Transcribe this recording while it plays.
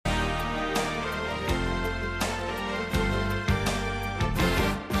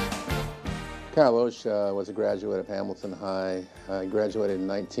Kyle Lohse was a graduate of Hamilton High. I graduated in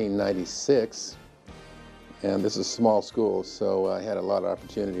 1996, and this is a small school, so I had a lot of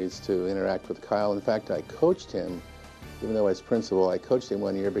opportunities to interact with Kyle. In fact, I coached him, even though I was principal. I coached him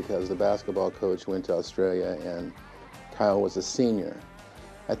 1 year because the basketball coach went to Australia and Kyle was a senior.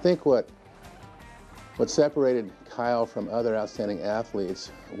 I think what separated Kyle from other outstanding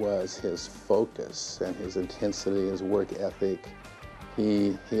athletes was his focus and his intensity, his work ethic.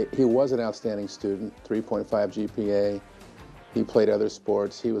 He was an outstanding student, 3.5 GPA. He played other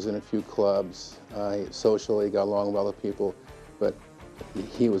sports. He was in a few clubs. Socially, got along well with people, but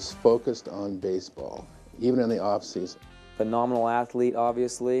he was focused on baseball, even in the off season. Phenomenal athlete,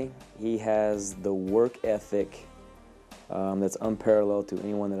 obviously. He has the work ethic that's unparalleled to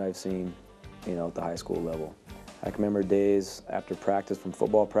anyone that I've seen, at the high school level. I can remember days after practice, from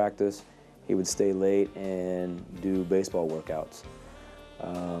football practice, he would stay late and do baseball workouts.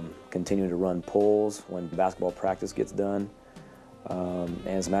 Continue to run pulls when basketball practice gets done. And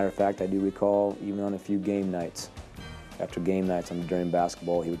as a matter of fact, I do recall even on a few game nights, after game nights during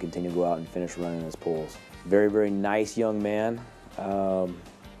basketball, he would continue to go out and finish running his pulls. Very, very nice young man,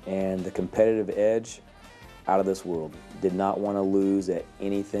 and the competitive edge, out of this world. Did not want to lose at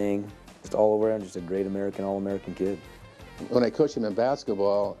anything. Just all over, just a great American, all-American kid. When I coached him in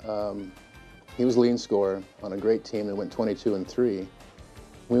basketball, he was leading scorer on a great team that went 22-3.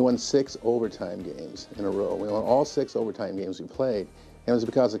 We won 6 overtime games in a row. We won all 6 overtime games we played, and it was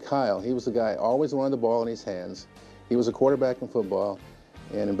because of Kyle. He was the guy always wanted the ball in his hands. He was a quarterback in football,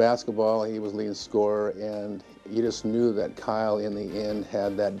 and in basketball he was leading scorer, and you just knew that Kyle in the end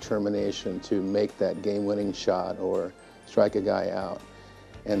had that determination to make that game-winning shot or strike a guy out.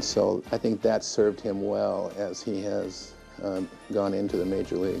 And so I think that served him well as he has gone into the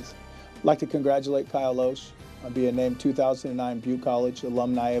major leagues. I'd like to congratulate Kyle Lohse on being named 2009 Butte College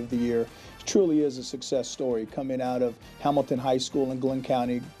Alumni of the Year. It truly is a success story, coming out of Hamilton High School in Glenn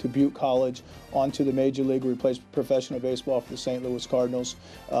County to Butte College, onto the Major League, where he plays professional baseball for the St. Louis Cardinals.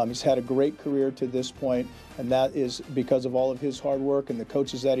 He's had a great career to this point, and that is because of all of his hard work and the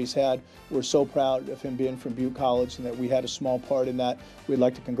coaches that he's had. We're so proud of him being from Butte College and that we had a small part in that. We'd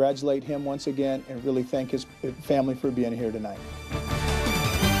like to congratulate him once again and really thank his family for being here tonight.